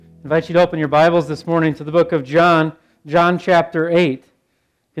I invite you to open your Bibles this morning to the book of John, John chapter 8.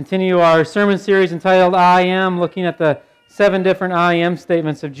 Continue our sermon series entitled I Am, looking at the 7 different I Am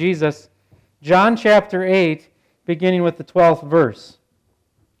statements of Jesus. John chapter 8, beginning with the 12th verse.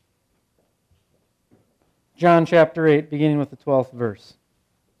 John chapter 8, beginning with the 12th verse.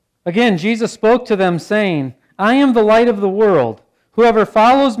 Again, Jesus spoke to them, saying, I am the light of the world. Whoever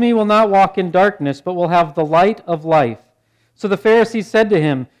follows me will not walk in darkness, but will have the light of life. So the Pharisees said to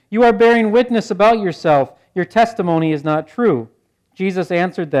him, You are bearing witness about yourself. Your testimony is not true. Jesus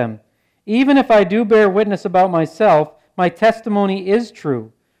answered them, Even if I do bear witness about myself, my testimony is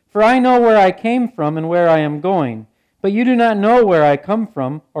true. For I know where I came from and where I am going. But you do not know where I come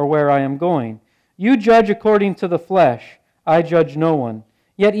from or where I am going. You judge according to the flesh. I judge no one.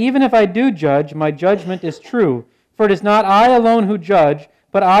 Yet even if I do judge, my judgment is true. For it is not I alone who judge,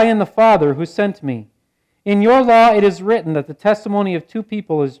 but I and the Father who sent me. In your law it is written that the testimony of 2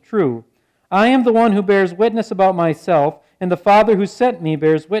 people is true. I am the one who bears witness about myself, and the Father who sent me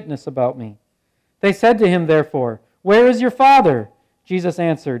bears witness about me. They said to him, therefore, Where is your Father? Jesus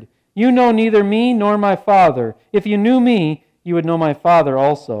answered, You know neither me nor my Father. If you knew me, you would know my Father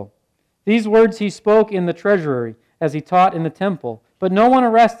also. These words he spoke in the treasury, as he taught in the temple, but no one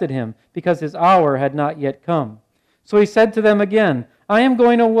arrested him, because his hour had not yet come. So he said to them again, I am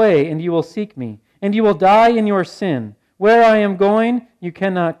going away, and you will seek me, and you will die in your sin. Where I am going, you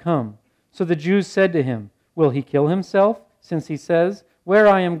cannot come. So the Jews said to him, Will he kill himself, since he says, Where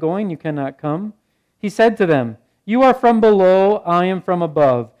I am going, you cannot come? He said to them, You are from below, I am from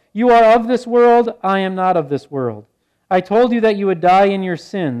above. You are of this world, I am not of this world. I told you that you would die in your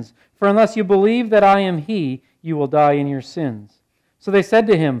sins, for unless you believe that I am He, you will die in your sins. So they said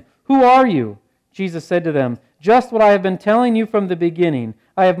to him, Who are you? Jesus said to them, Just what I have been telling you from the beginning.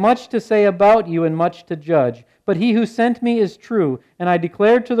 I have much to say about you and much to judge, but he who sent me is true, and I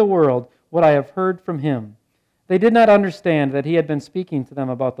declared to the world what I have heard from him. They did not understand that he had been speaking to them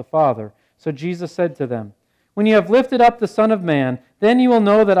about the Father. So Jesus said to them, When you have lifted up the Son of Man, then you will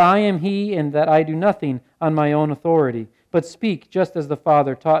know that I am he, and that I do nothing on my own authority, but speak just as the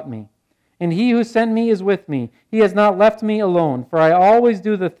Father taught me. And he who sent me is with me. He has not left me alone, for I always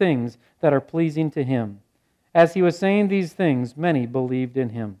do the things that are pleasing to him. As he was saying these things, many believed in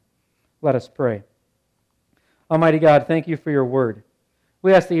him. Let us pray. Almighty God, thank you for your word.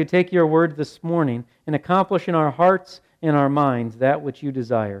 We ask that you take your word this morning and accomplish in our hearts and our minds that which you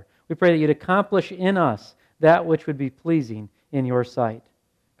desire. We pray that you'd accomplish in us that which would be pleasing in your sight.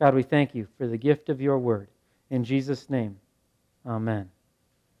 God, we thank you for the gift of your word. In Jesus' name, amen.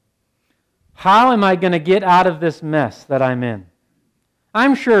 How am I going to get out of this mess that I'm in?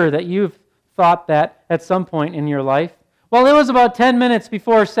 I'm sure that you've thought that at some point in your life. Well, it was about 10 minutes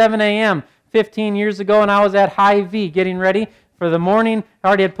before 7 a.m. 15 years ago, and I was at Hy-Vee getting ready for the morning. I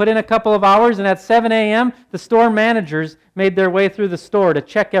already had put in a couple of hours, and at 7 a.m., the store managers made their way through the store to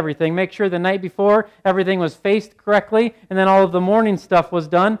check everything, make sure the night before everything was faced correctly, and then all of the morning stuff was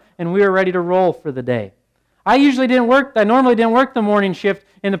done, and we were ready to roll for the day. I normally didn't work the morning shift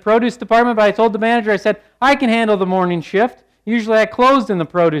in the produce department, but I told the manager, I said, I can handle the morning shift. Usually I closed in the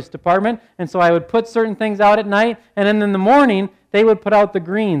produce department, and so I would put certain things out at night, and then in the morning, they would put out the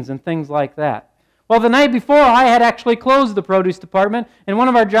greens and things like that. Well, the night before, I had actually closed the produce department, and one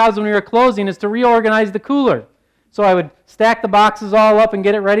of our jobs when we were closing is to reorganize the cooler. So I would stack the boxes all up and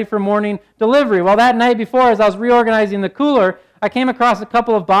get it ready for morning delivery. Well, that night before, as I was reorganizing the cooler, I came across a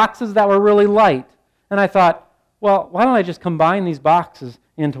couple of boxes that were really light. And I thought, well, why don't I just combine these boxes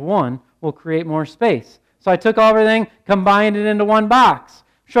into one? We'll create more space. So I took everything, combined it into one box.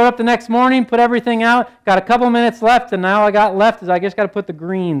 Showed up the next morning, put everything out, got a couple minutes left, and now all I got left is I just got to put the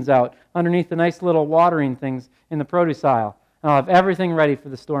greens out underneath the nice little watering things in the produce aisle. And I'll have everything ready for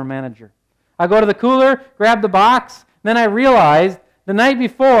the store manager. I go to the cooler, grab the box, then I realized the night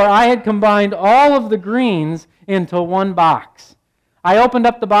before I had combined all of the greens into one box. I opened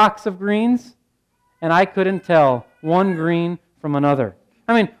up the box of greens, and I couldn't tell one green from another.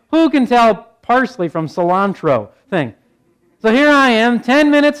 I mean, who can tell parsley from cilantro thing? So here I am,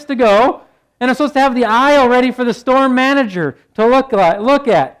 10 minutes to go, and I'm supposed to have the aisle ready for the store manager to look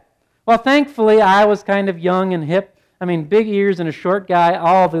at. Well, thankfully, I was kind of young and hip. I mean, big ears and a short guy,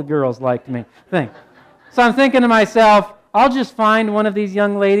 all the girls liked me. So I'm thinking to myself, I'll just find one of these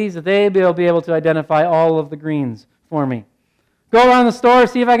young ladies that they'll be able to identify all of the greens for me. Go around the store,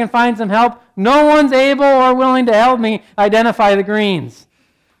 see if I can find some help. No one's able or willing to help me identify the greens.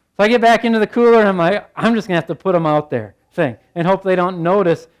 So I get back into the cooler, and I'm like, I'm just going to have to put them out there and hope they don't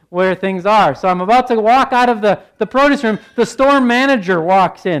notice where things are. So I'm about to walk out of the produce room. The store manager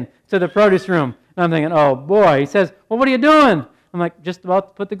walks in to the produce room. And I'm thinking, oh boy. He says, well, what are you doing? I'm like, just about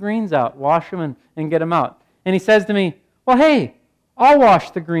to put the greens out, wash them and get them out. And he says to me, well, hey, I'll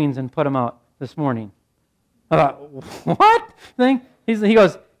wash the greens and put them out this morning. I thought, what? He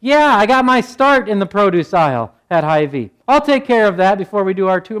goes, yeah, I got my start in the produce aisle at Hy-Vee. I'll take care of that before we do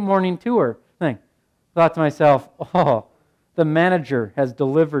our morning tour thing. I thought to myself, oh, the manager has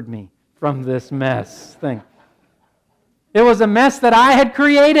delivered me from this mess thing. It was a mess that I had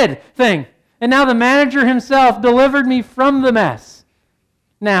created thing. And now the manager himself delivered me from the mess.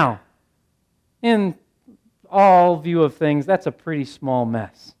 Now, in all view of things, that's a pretty small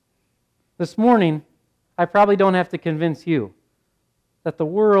mess. This morning, I probably don't have to convince you that the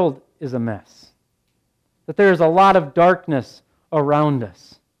world is a mess, that there is a lot of darkness around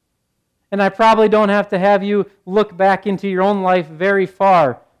us. And I probably don't have to have you look back into your own life very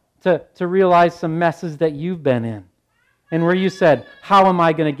far to realize some messes that you've been in, and where you said, how am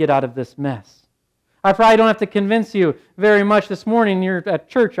I going to get out of this mess? I probably don't have to convince you very much this morning, you're at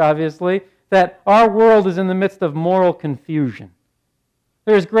church obviously, that our world is in the midst of moral confusion.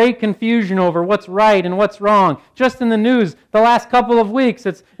 There's great confusion over what's right and what's wrong. Just in the news, the last couple of weeks,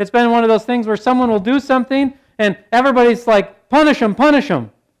 it's been one of those things where someone will do something and everybody's like, punish them, punish them.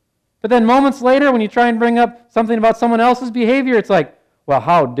 But then moments later, when you try and bring up something about someone else's behavior, it's like, well,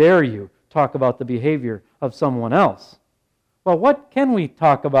 how dare you talk about the behavior of someone else? Well, what can we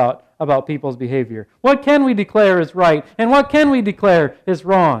talk about people's behavior? What can we declare is right? And what can we declare is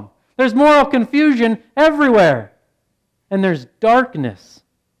wrong? There's moral confusion everywhere. And there's darkness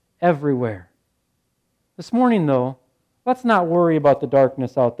everywhere. This morning, though, let's not worry about the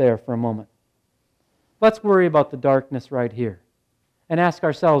darkness out there for a moment. Let's worry about the darkness right here and ask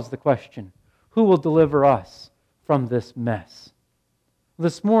ourselves the question, who will deliver us from this mess?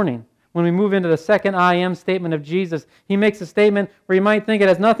 This morning, when we move into the second I am statement of Jesus, he makes a statement where you might think it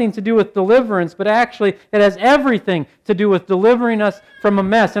has nothing to do with deliverance, but actually it has everything to do with delivering us from a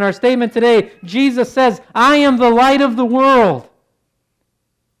mess. In our statement today, Jesus says, I am the light of the world.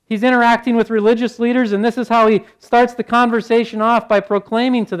 He's interacting with religious leaders, and this is how he starts the conversation off by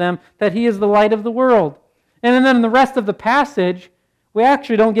proclaiming to them that he is the light of the world. And then in the rest of the passage, we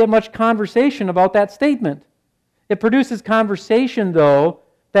actually don't get much conversation about that statement. It produces conversation, though,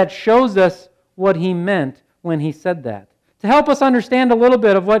 that shows us what he meant when he said that. To help us understand a little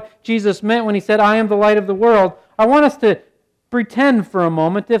bit of what Jesus meant when he said, I am the light of the world, I want us to pretend for a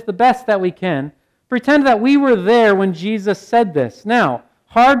moment, if the best that we can, pretend that we were there when Jesus said this. Now,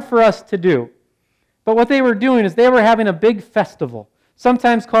 hard for us to do, but what they were doing is they were having a big festival,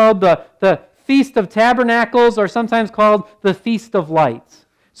 sometimes called the Feast of Tabernacles or sometimes called the Feast of Lights.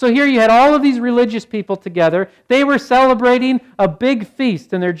 So here you had all of these religious people together. They were celebrating a big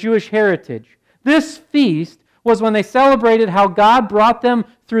feast in their Jewish heritage. This feast was when they celebrated how God brought them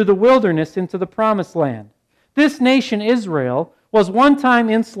through the wilderness into the Promised Land. This nation, Israel, was one time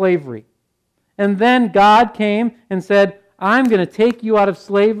in slavery. And then God came and said, I'm going to take you out of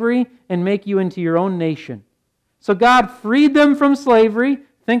slavery and make you into your own nation. So God freed them from slavery.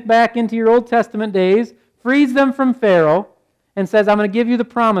 Think back into your Old Testament days. Frees them from Pharaoh and says, I'm going to give you the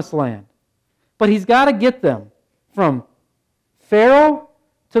Promised Land. But he's got to get them from Pharaoh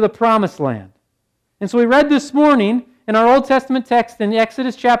to the Promised Land. And so we read this morning in our Old Testament text in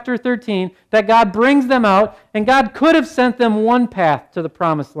Exodus chapter 13 that God brings them out, and God could have sent them one path to the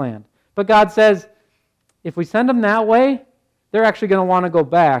Promised Land. But God says, if we send them that way, they're actually going to want to go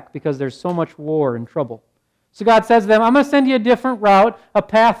back because there's so much war and trouble. So God says to them, I'm going to send you a different route, a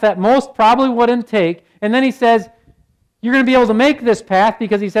path that most probably wouldn't take. And then he says, you're going to be able to make this path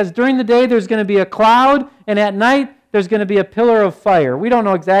because he says during the day there's going to be a cloud and at night there's going to be a pillar of fire. We don't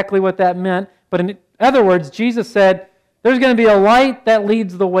know exactly what that meant, but in other words, Jesus said there's going to be a light that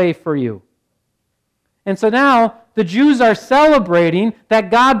leads the way for you. And so now the Jews are celebrating that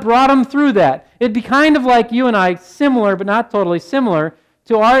God brought them through that. It'd be kind of like you and I, similar but not totally similar,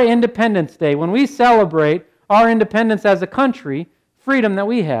 to our Independence Day. When we celebrate our independence as a country, freedom that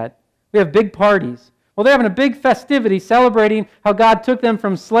we had, we have big parties. Well, they're having a big festivity celebrating how God took them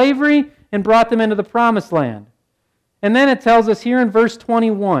from slavery and brought them into the Promised Land. And then it tells us here in verse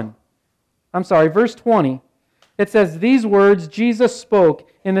 20, it says, these words Jesus spoke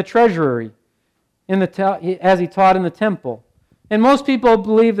in the treasury as he taught in the temple. And most people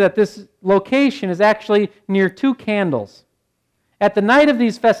believe that this location is actually near two candles. At the night of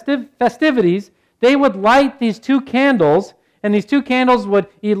these festivities, they would light these two candles, and these two candles would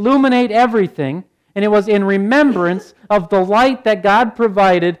illuminate everything. And it was in remembrance of the light that God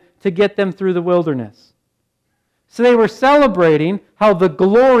provided to get them through the wilderness. So they were celebrating how the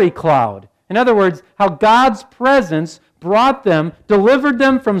glory cloud, in other words, how God's presence brought them, delivered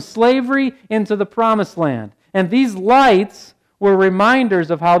them from slavery into the Promised Land. And these lights were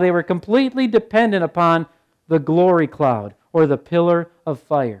reminders of how they were completely dependent upon the glory cloud or the pillar of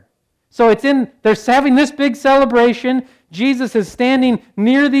fire. So they're having this big celebration. Jesus is standing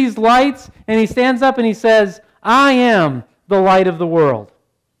near these lights, and he stands up and he says, I am the light of the world.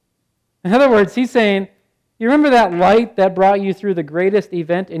 In other words, he's saying, you remember that light that brought you through the greatest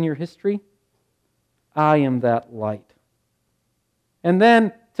event in your history? I am that light. And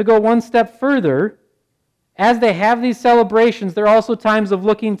then, to go one step further, as they have these celebrations, there are also times of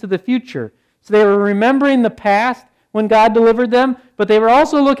looking to the future. So they were remembering the past when God delivered them, but they were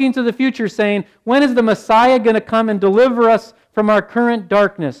also looking to the future saying, when is the Messiah going to come and deliver us from our current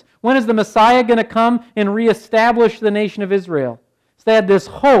darkness? When is the Messiah going to come and reestablish the nation of Israel? So they had this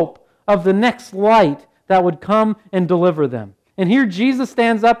hope of the next light that would come and deliver them. And here Jesus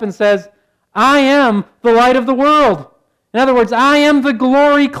stands up and says, I am the light of the world. In other words, I am the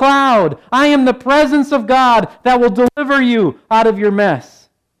glory cloud. I am the presence of God that will deliver you out of your mess.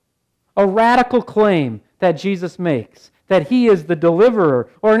 A radical claim that Jesus makes, that He is the deliverer.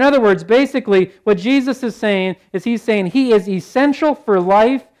 Or in other words, basically what Jesus is saying is He's saying He is essential for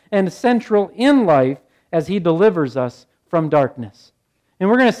life and central in life as He delivers us from darkness. And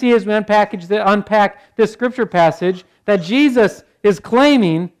we're going to see as we unpack this scripture passage that Jesus is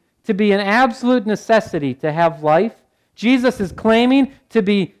claiming to be an absolute necessity to have life. Jesus is claiming to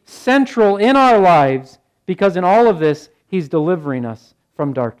be central in our lives because in all of this, He's delivering us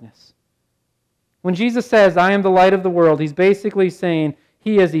from darkness. When Jesus says, I am the light of the world, He's basically saying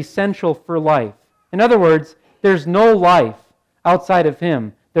He is essential for life. In other words, there's no life outside of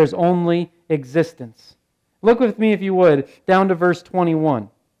Him. There's only existence. Look with me, if you would, down to verse 21.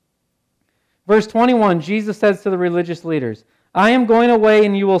 Verse 21, Jesus says to the religious leaders, I am going away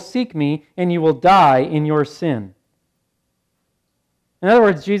and you will seek me and you will die in your sin. In other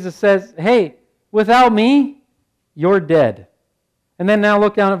words, Jesus says, hey, without me, you're dead. And then now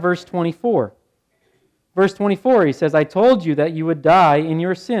look down at verse 24. Verse 24, He says, I told you that you would die in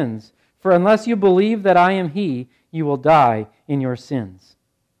your sins, for unless you believe that I am He, you will die in your sins.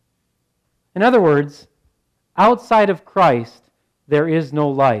 In other words, outside of Christ, there is no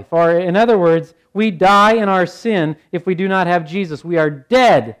life. Or in other words, we die in our sin if we do not have Jesus. We are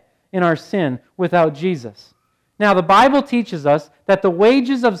dead in our sin without Jesus. Now, the Bible teaches us that the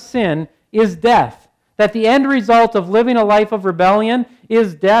wages of sin is death, that the end result of living a life of rebellion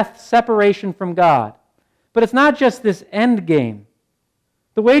is death, separation from God. But it's not just this end game.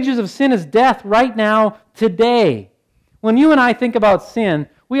 The wages of sin is death right now, today. When you and I think about sin,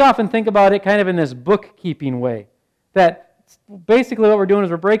 we often think about it kind of in this bookkeeping way. That basically what we're doing is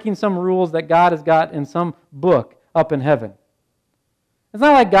we're breaking some rules that God has got in some book up in heaven. It's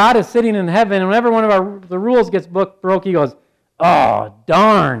not like God is sitting in heaven and whenever one of the rules gets broke, He goes, oh,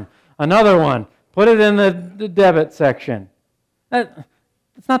 darn, another one. Put it in the debit section.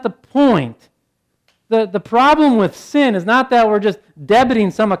 That's not the point. The problem with sin is not that we're just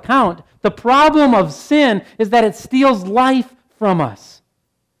debiting some account. The problem of sin is that it steals life from us.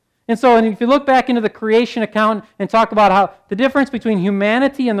 And so if you look back into the creation account and talk about how the difference between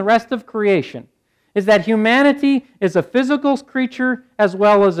humanity and the rest of creation is that humanity is a physical creature as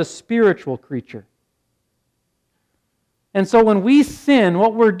well as a spiritual creature. And so when we sin,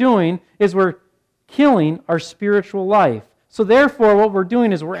 what we're doing is we're killing our spiritual life. So therefore, what we're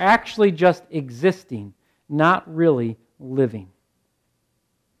doing is we're actually just existing, not really living.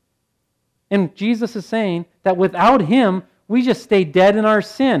 And Jesus is saying that without Him, we just stay dead in our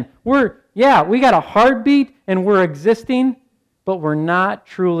sin. We got a heartbeat and we're existing, but we're not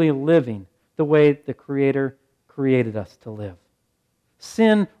truly living the way the Creator created us to live.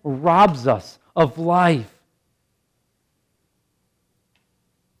 Sin robs us of life.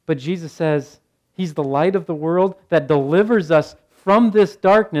 But Jesus says He's the light of the world that delivers us from this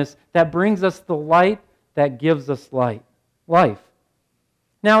darkness, that brings us the light that gives us life.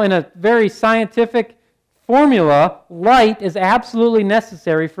 Now, in a very scientific formula, light is absolutely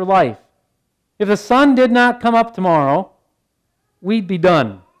necessary for life. If the sun did not come up tomorrow, we'd be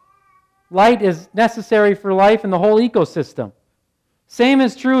done. Light is necessary for life and the whole ecosystem. Same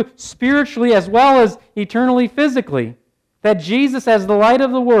is true spiritually as well as eternally physically, that Jesus as the light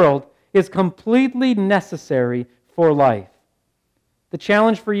of the world is completely necessary for life. The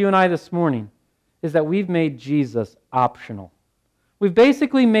challenge for you and I this morning is that we've made Jesus optional. We've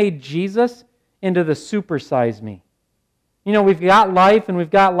basically made Jesus into the supersize me. You know, we've got life and we've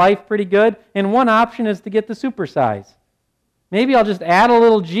got life pretty good, and one option is to get the supersize. Maybe I'll just add a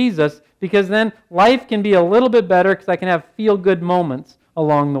little Jesus because then life can be a little bit better because I can have feel-good moments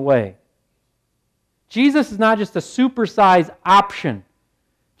along the way. Jesus is not just a supersize option.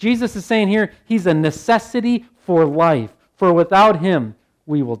 Jesus is saying here, He's a necessity for life, for without Him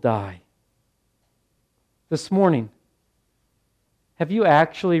we will die. This morning, have you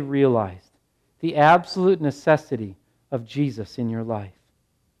actually realized the absolute necessity of Jesus in your life?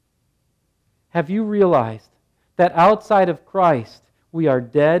 Have you realized that outside of Christ, we are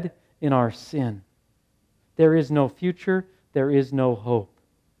dead in our sin? There is no future, there is no hope.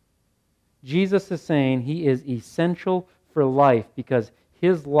 Jesus is saying He is essential for life because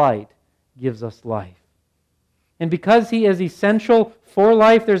His light gives us life. And because He is essential for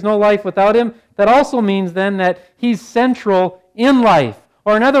life, there's no life without Him, that also means then that He's central in life.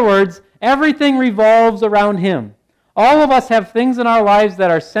 Or in other words, everything revolves around Him. All of us have things in our lives that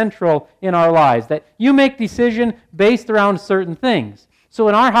are central in our lives, that you make decisions based around certain things. So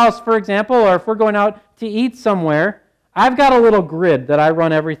in our house, for example, or if we're going out to eat somewhere, I've got a little grid that I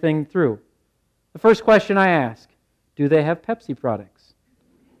run everything through. The first question I ask, do they have Pepsi products?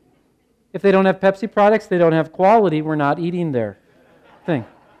 If they don't have Pepsi products, they don't have quality, we're not eating their thing.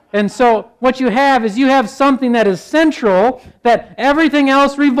 And so what you have is you have something that is central that everything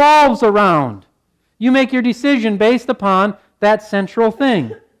else revolves around. You make your decision based upon that central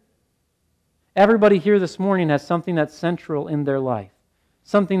thing. Everybody here this morning has something that's central in their life,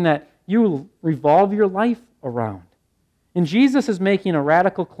 something that you revolve your life around. And Jesus is making a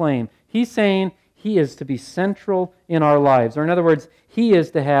radical claim. He's saying He is to be central in our lives, or in other words, He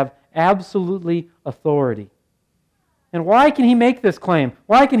is to have absolutely authority. And why can He make this claim?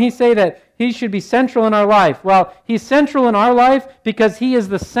 Why can He say that He should be central in our life? Well, He's central in our life because He is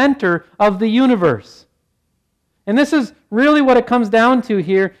the center of the universe. And this is really what it comes down to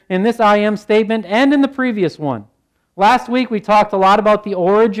here in this I am statement and in the previous one. Last week we talked a lot about the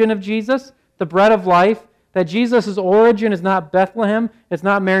origin of Jesus, the bread of life, that Jesus' origin is not Bethlehem, it's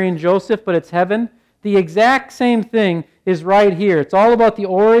not Mary and Joseph, but it's heaven. The exact same thing is right here. It's all about the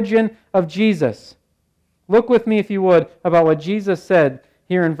origin of Jesus. Look with me, if you would, about what Jesus said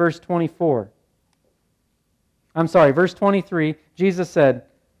here in verse 24. Verse 23. Jesus said,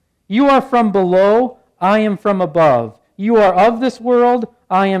 "You are from below, I am from above. You are of this world,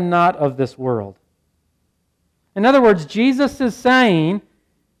 I am not of this world." In other words, Jesus is saying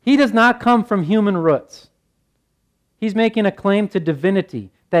He does not come from human roots. He's making a claim to divinity,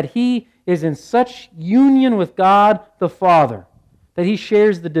 that He is in such union with God the Father, that He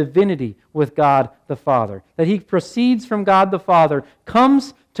shares the divinity with God the Father, that He proceeds from God the Father,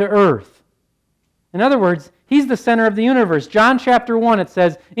 comes to earth. In other words, He's the center of the universe. John chapter 1, it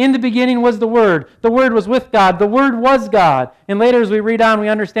says, "In the beginning was the Word was with God, the Word was God." And later as we read on, we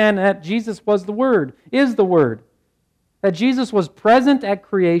understand that Jesus was the Word, is the Word. That Jesus was present at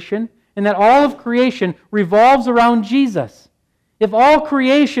creation, and that all of creation revolves around Jesus. If all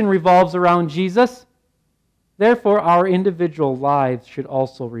creation revolves around Jesus, therefore our individual lives should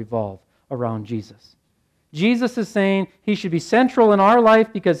also revolve around Jesus. Jesus is saying He should be central in our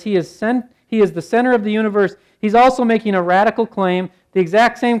life because He is the center of the universe. He's also making a radical claim, the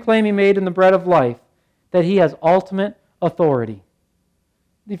exact same claim He made in the bread of life, that He has ultimate authority.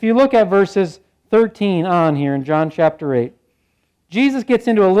 If you look at verses 13 on here in John chapter 8, Jesus gets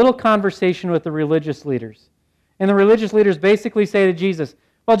into a little conversation with the religious leaders. And the religious leaders basically say to Jesus,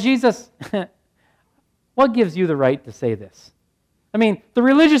 "Well, Jesus, what gives you the right to say this?" I mean, the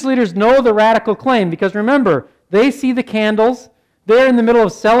religious leaders know the radical claim because remember, they see the candles. They're in the middle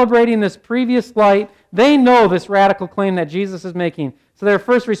of celebrating this previous light. They know this radical claim that Jesus is making. So their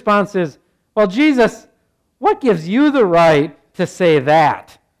first response is, "Well, Jesus, what gives you the right to say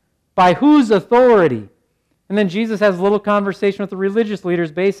that? By whose authority?" And then Jesus has a little conversation with the religious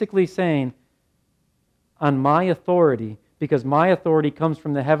leaders basically saying, "On my authority, because my authority comes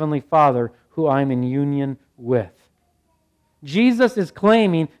from the Heavenly Father who I'm in union with." Jesus is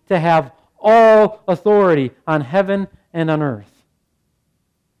claiming to have all authority on heaven and on earth.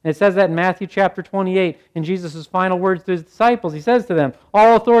 And it says that in Matthew chapter 28, in Jesus' final words to His disciples. He says to them,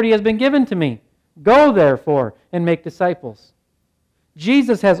 "All authority has been given to me. Go, therefore, and make disciples."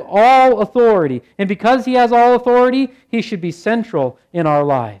 Jesus has all authority, and because He has all authority, He should be central in our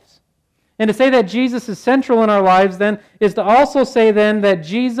lives. And to say that Jesus is central in our lives, then, is to also say, then, that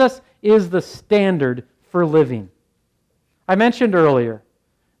Jesus is the standard for living. I mentioned earlier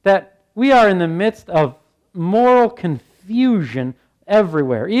that we are in the midst of moral confusion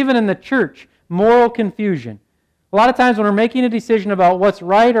everywhere. Even in the church, moral confusion. A lot of times when we're making a decision about what's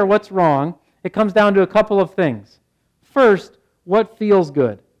right or what's wrong, it comes down to a couple of things. First, what feels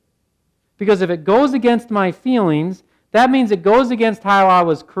good? Because if it goes against my feelings, that means it goes against how I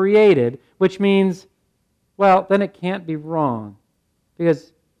was created, which means, well, then it can't be wrong.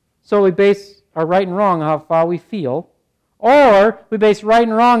 So we base our right and wrong off how we feel, or we base right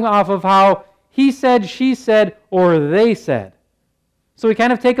and wrong off of how he said, she said, or they said. So we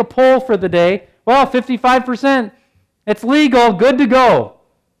kind of take a poll for the day. Well, 55%. It's legal, good to go.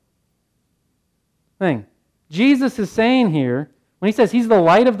 Jesus is saying here, when he says he's the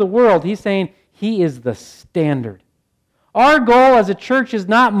light of the world, he's saying he is the standard. Our goal as a church is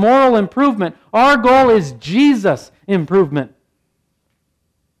not moral improvement. Our goal is Jesus improvement.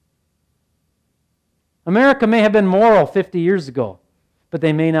 America may have been moral 50 years ago, but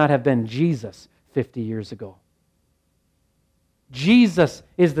they may not have been Jesus 50 years ago. Jesus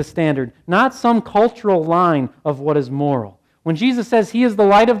is the standard, not some cultural line of what is moral. When Jesus says he is the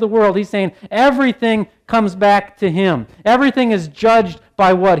light of the world, he's saying everything comes back to him. Everything is judged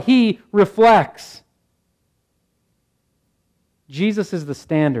by what he reflects. Jesus is the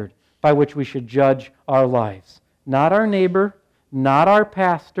standard by which we should judge our lives. Not our neighbor, not our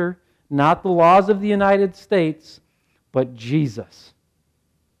pastor, not the laws of the United States, but Jesus.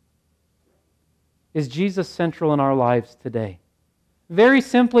 Is Jesus central in our lives today? Very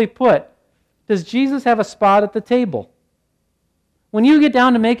simply put, does Jesus have a spot at the table? When you get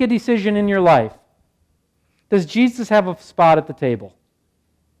down to make a decision in your life, does Jesus have a spot at the table?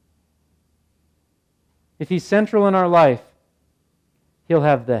 If he's central in our life, he'll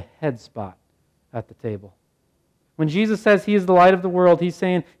have the head spot at the table. When Jesus says he is the light of the world, he's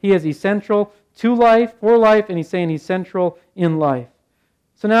saying he is essential to life, for life, and he's saying he's central in life.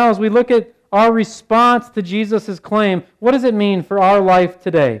 So now as we look at our response to Jesus' claim, what does it mean for our life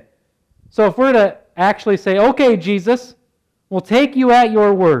today? So if we're to actually say, okay, Jesus, we'll take you at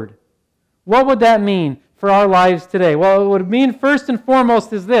your word, what would that mean for our lives today? Well, it would mean first and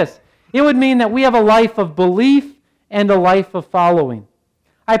foremost is this. It would mean that we have a life of belief and a life of following.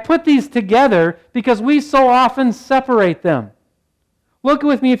 I put these together because we so often separate them. Look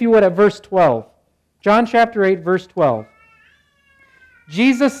with me, if you would, at verse 12. John chapter 8, verse 12.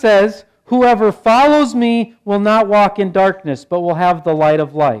 Jesus says, "Whoever follows me will not walk in darkness, but will have the light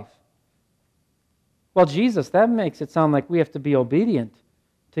of life." Well, Jesus, that makes it sound like we have to be obedient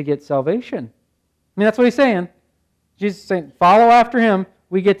to get salvation. I mean, that's what he's saying. Jesus is saying, follow after him,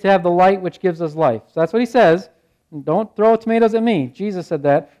 we get to have the light which gives us life. So that's what he says. Don't throw tomatoes at me. Jesus said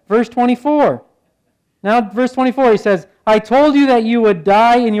that. Verse 24. Now, verse 24, he says, "I told you that you would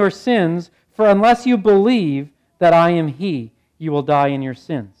die in your sins, for unless you believe that I am he, you will die in your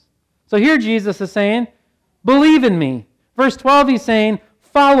sins." So here Jesus is saying, believe in me. Verse 12, he's saying,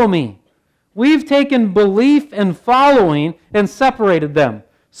 follow me. We've taken belief and following and separated them.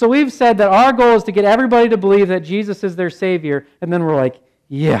 So we've said that our goal is to get everybody to believe that Jesus is their Savior, and then we're like,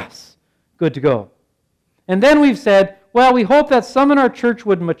 yes, good to go. And then we've said, well, we hope that some in our church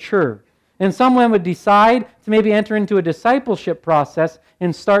would mature, and someone would decide to maybe enter into a discipleship process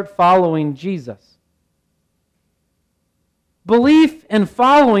and start following Jesus. Belief and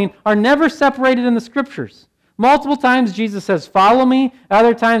following are never separated in the Scriptures. Multiple times Jesus says, follow me.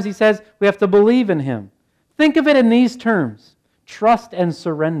 Other times he says, we have to believe in him. Think of it in these terms: trust and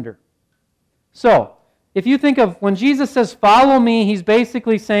surrender. So, if you think of when Jesus says, follow me, he's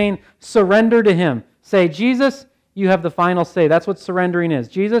basically saying, surrender to him. Say, Jesus, you have the final say. That's what surrendering is.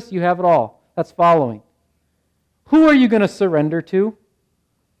 Jesus, you have it all. That's following. Who are you going to surrender to?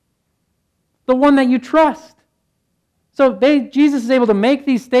 The one that you trust. So Jesus is able to make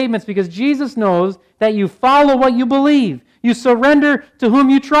these statements because Jesus knows that you follow what you believe. You surrender to whom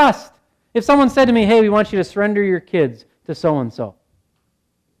you trust. If someone said to me, hey, we want you to surrender your kids to so-and-so.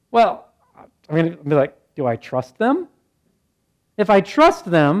 Well, I'm going to be like, do I trust them? If I trust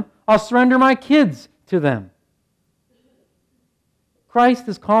them, I'll surrender my kids to them. Christ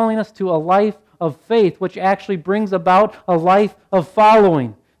is calling us to a life of faith, which actually brings about a life of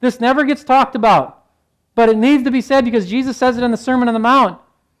following. This never gets talked about, but it needs to be said because Jesus says it in the Sermon on the Mount.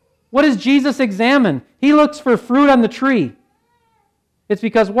 What does Jesus examine? He looks for fruit on the tree. It's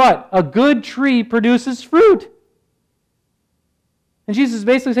because what? A good tree produces fruit. And Jesus is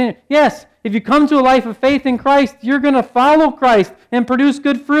basically saying, yes, if you come to a life of faith in Christ, you're going to follow Christ and produce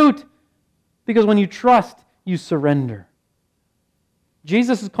good fruit. Because when you trust, you surrender.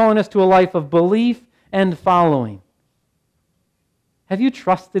 Jesus is calling us to a life of belief and following. Have you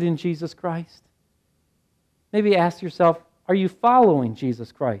trusted in Jesus Christ? Maybe ask yourself, are you following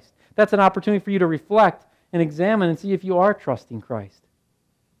Jesus Christ? That's an opportunity for you to reflect and examine and see if you are trusting Christ.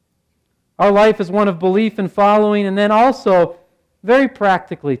 Our life is one of belief and following, and then also, very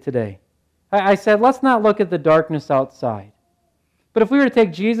practically today, I said, let's not look at the darkness outside. But if we were to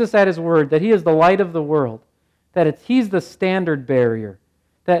take Jesus at his word, that he is the light of the world, that he's the standard barrier,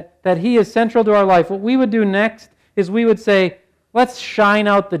 that he is central to our life, what we would do next is we would say, let's shine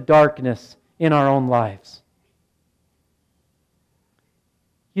out the darkness in our own lives.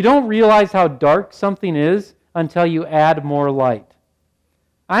 You don't realize how dark something is until you add more light.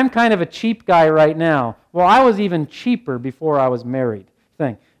 I'm kind of a cheap guy right now. Well, I was even cheaper before I was married.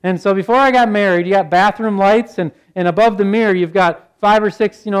 And so before I got married, you got bathroom lights, and above the mirror you've got 5 or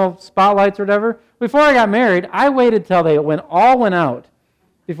 6, spotlights or whatever. Before I got married, I waited till they all went out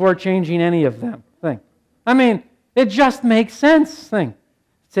before changing any of them. I mean, it just makes sense.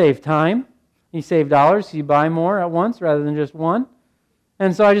 Save time. You save dollars, so you buy more at once rather than just one.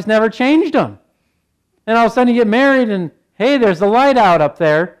 And so I just never changed them. And all of a sudden you get married and, hey, there's the light out up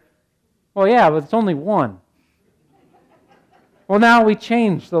there. Well, yeah, but it's only one. Well, now we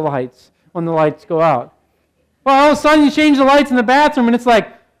change the lights when the lights go out. Well, all of a sudden you change the lights in the bathroom and it's like,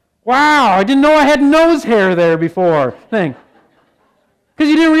 wow, I didn't know I had nose hair there before. Because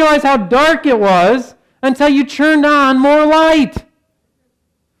you didn't realize how dark it was until you turned on more light.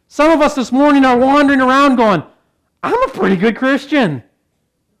 Some of us this morning are wandering around going, I'm a pretty good Christian.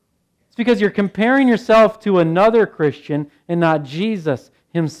 It's because you're comparing yourself to another Christian and not Jesus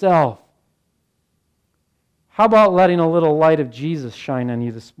himself. How about letting a little light of Jesus shine on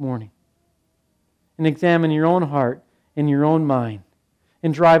you this morning? And examine your own heart and your own mind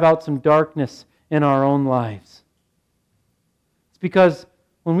and drive out some darkness in our own lives. It's because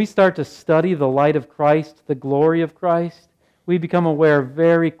when we start to study the light of Christ, the glory of Christ, we become aware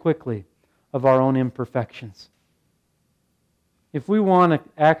very quickly of our own imperfections. If we want to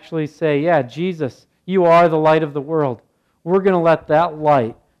actually say, yeah, Jesus, you are the light of the world, we're going to let that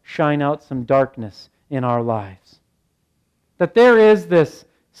light shine out some darkness in our lives. That there is this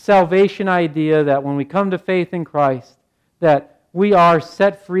salvation idea that when we come to faith in Christ, that we are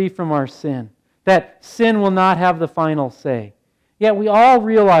set free from our sin, that sin will not have the final say. Yet we all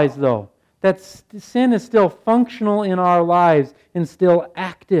realize, though, that sin is still functional in our lives and still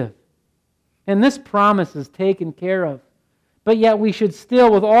active. And this promise is taken care of. But yet we should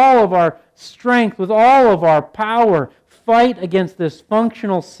still, with all of our strength, with all of our power, fight against this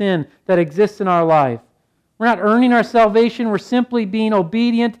functional sin that exists in our life. We're not earning our salvation. We're simply being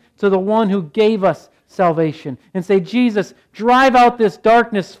obedient to the one who gave us salvation. And say, Jesus, drive out this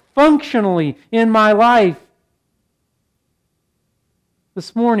darkness functionally in my life.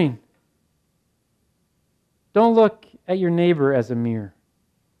 This morning, don't look at your neighbor as a mirror,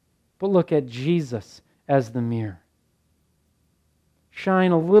 but look at Jesus as the mirror.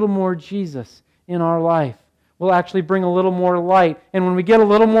 Shine a little more Jesus in our life. We'll actually bring a little more light. And when we get a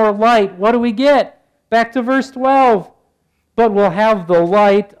little more light, what do we get? Back to verse 12. But we'll have the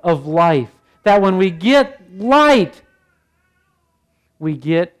light of life. That when we get light, we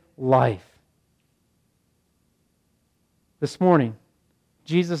get life. This morning,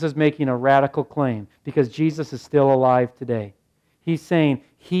 Jesus is making a radical claim because Jesus is still alive today. He's saying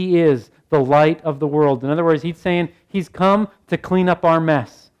He is the light of the world. In other words, He's saying He's come to clean up our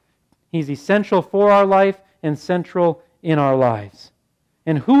mess. He's essential for our life and central in our lives.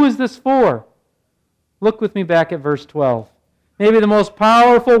 And who is this for? Look with me back at verse 12. Maybe the most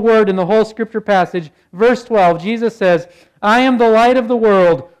powerful word in the whole Scripture passage. Verse 12, Jesus says, I am the light of the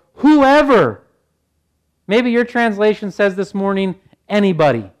world. Whoever. Maybe your translation says this morning,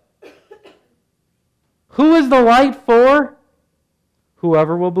 anybody. Who is the light for?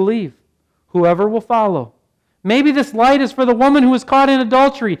 Whoever will believe. Whoever will follow. Maybe this light is for the woman who was caught in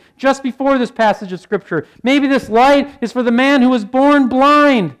adultery just before this passage of Scripture. Maybe this light is for the man who was born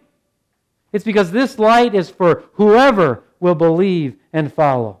blind. It's because this light is for whoever will believe and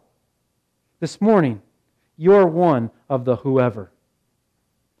follow. This morning, you're one of the whoever.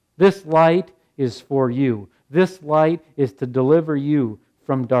 This light is for you. This light is to deliver you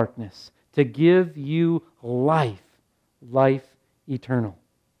from darkness, to give you life, life eternal.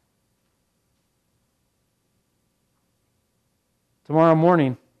 Tomorrow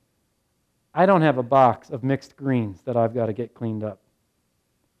morning, I don't have a box of mixed greens that I've got to get cleaned up.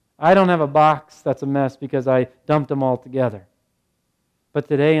 I don't have a box that's a mess because I dumped them all together. But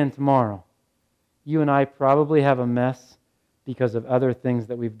today and tomorrow, you and I probably have a mess because of other things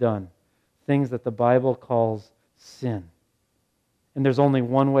that we've done, things that the Bible calls sin. And there's only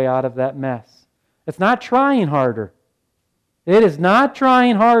one way out of that mess. It's not trying harder. It is not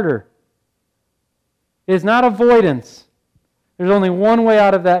trying harder. It is not avoidance. There's only one way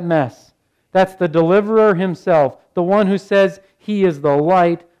out of that mess. That's the deliverer himself, the one who says he is the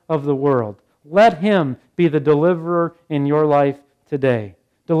light of the world. Let him be the deliverer in your life today.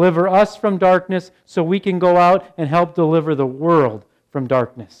 Deliver us from darkness so we can go out and help deliver the world from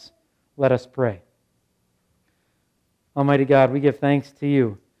darkness. Let us pray. Almighty God, we give thanks to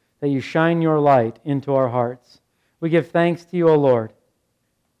you that you shine your light into our hearts. We give thanks to you, O Lord,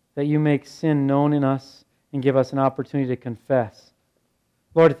 that you make sin known in us and give us an opportunity to confess.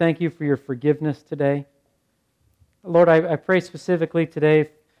 Lord, thank you for your forgiveness today. Lord, I pray specifically today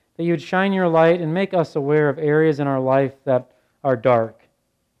that you would shine your light and make us aware of areas in our life that are dark.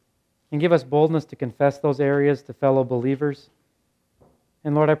 And give us boldness to confess those areas to fellow believers.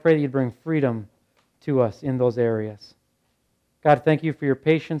 And Lord, I pray that you'd bring freedom to us in those areas. God, thank you for your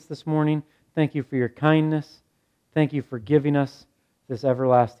patience this morning. Thank you for your kindness. Thank you for giving us this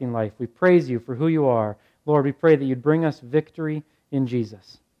everlasting life. We praise you for who you are. Lord, we pray that you'd bring us victory in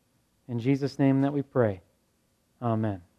Jesus. In Jesus' name that we pray. Amen.